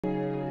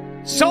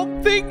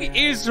Something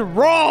is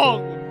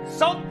wrong.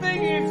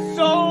 Something is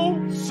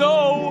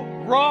so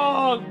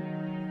wrong.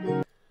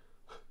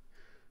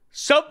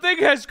 Something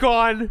has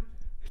gone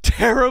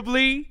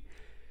terribly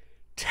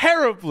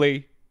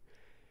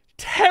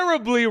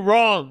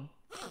wrong.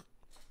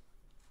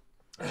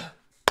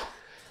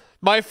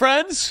 My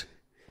friends,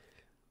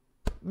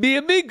 mi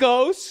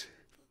amigos,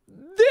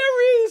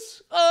 there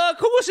is,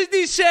 como se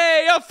dice,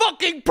 a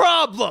fucking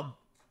problem.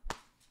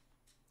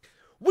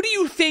 What do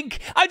you think?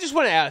 I just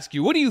want to ask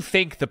you, what do you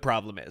think the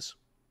problem is?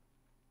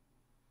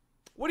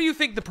 What do you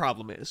think the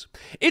problem is?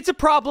 It's a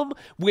problem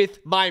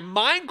with my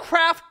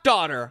Minecraft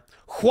daughter,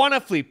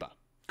 QUACKITY.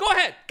 Go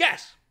ahead,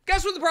 guess.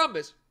 Guess what the problem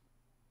is.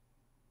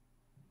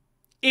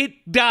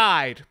 It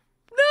died.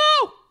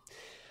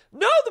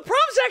 No, the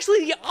problem's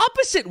actually the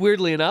opposite,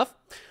 weirdly enough.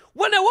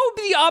 Well, now, what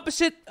would be the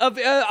opposite of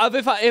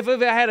if I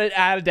had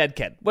a dead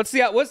kid? What's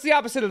the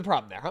opposite of the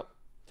problem there, huh?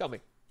 Tell me.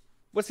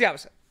 What's the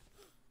opposite?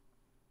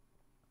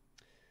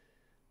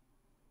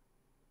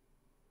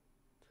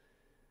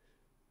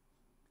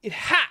 It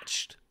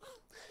hatched.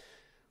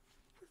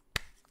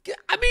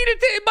 I mean,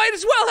 it might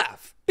as well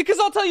have. Because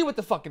I'll tell you what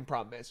the fucking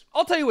problem is.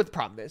 I'll tell you what the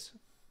problem is.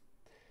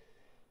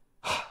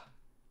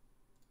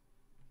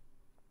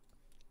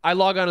 I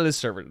log onto this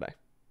server today.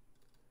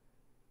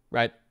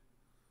 Right?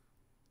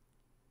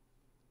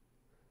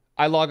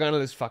 I log onto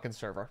this fucking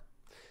server.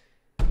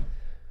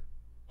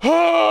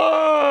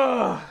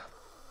 Can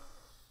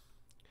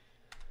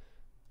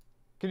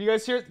you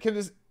guys hear?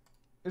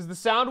 Is the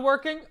sound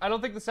working? I don't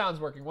think the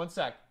sound's working. One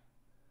sec.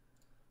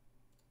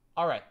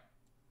 All right.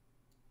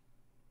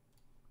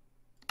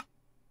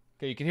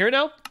 Okay, you can hear it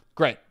now?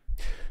 Great.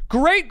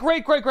 Great.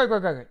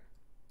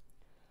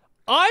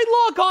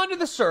 I log on to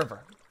the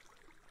server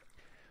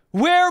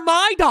where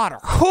my daughter,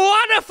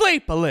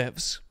 QUACKITY,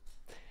 lives.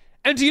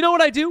 And do you know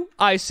what I do?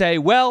 I say,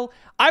 well,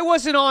 I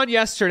wasn't on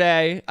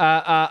yesterday,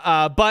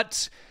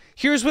 but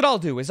here's what I'll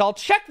do is I'll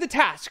check the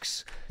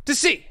tasks to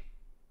see.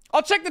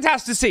 I'll check the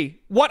tasks to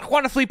see what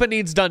QUACKITY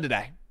needs done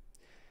today.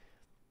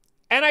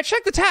 And I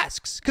check the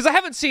tasks, because I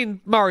haven't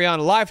seen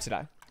Mariana live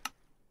today.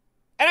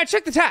 And I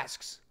check the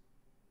tasks.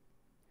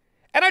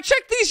 And I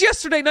checked these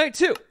yesterday night,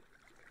 too.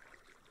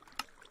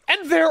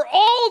 And they're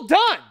all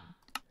done.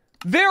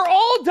 They're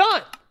all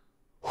done.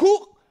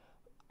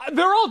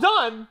 They're all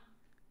done,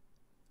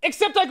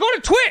 except I go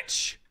to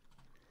Twitch.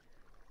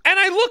 And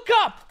I look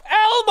up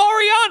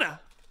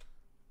Mariana.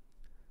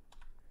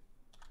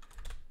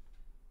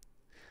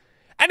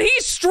 And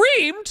he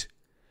streamed,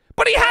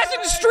 but he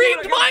hasn't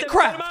streamed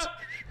Minecraft.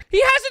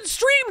 He hasn't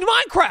streamed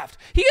Minecraft.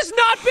 He has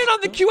not been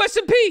on the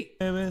QSMP.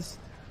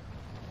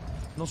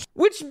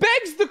 Which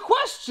begs the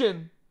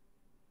question,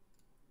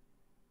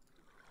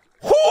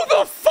 who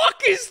the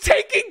fuck is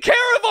taking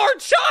care of our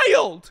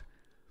child?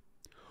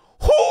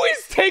 Who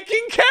is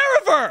taking care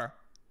of her?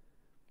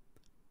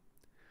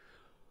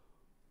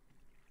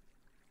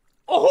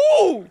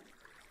 Who?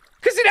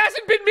 Because it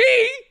hasn't been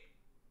me.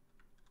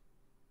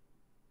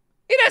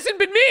 It hasn't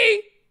been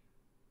me.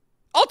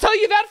 I'll tell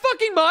you that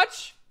fucking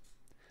much.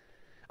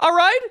 All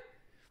right?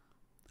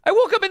 I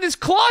woke up in this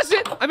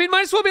closet. I mean,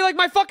 might as well be like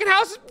my fucking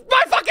house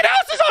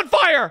is on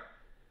fire.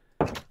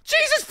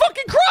 Jesus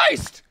fucking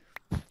Christ.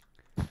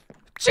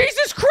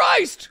 Jesus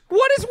Christ.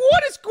 What is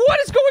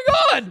going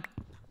on?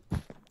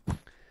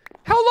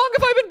 How long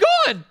have I been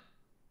gone?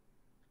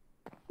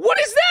 What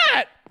is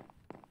that?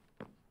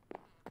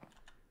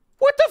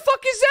 What the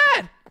fuck is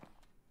that?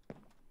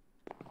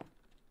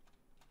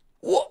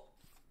 What?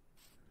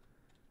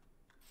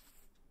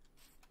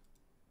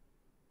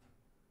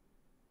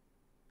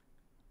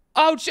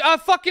 Oh, a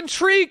fucking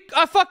tree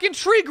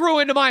grew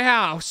into my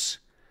house.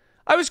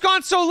 I was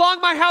gone so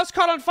long, my house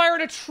caught on fire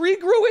and a tree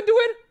grew into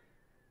it?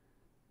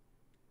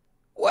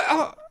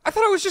 Well, I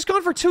thought I was just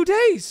gone for 2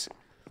 days.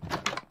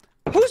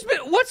 Who's been,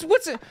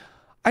 what's it?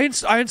 I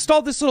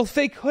installed this little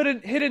fake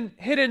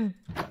hidden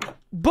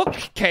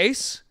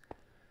bookcase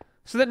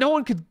so that no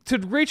one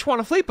could reach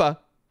QUACKITY.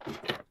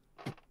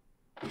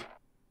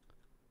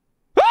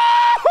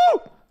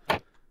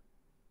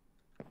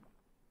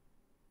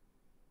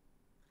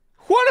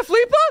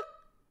 QUACKITY?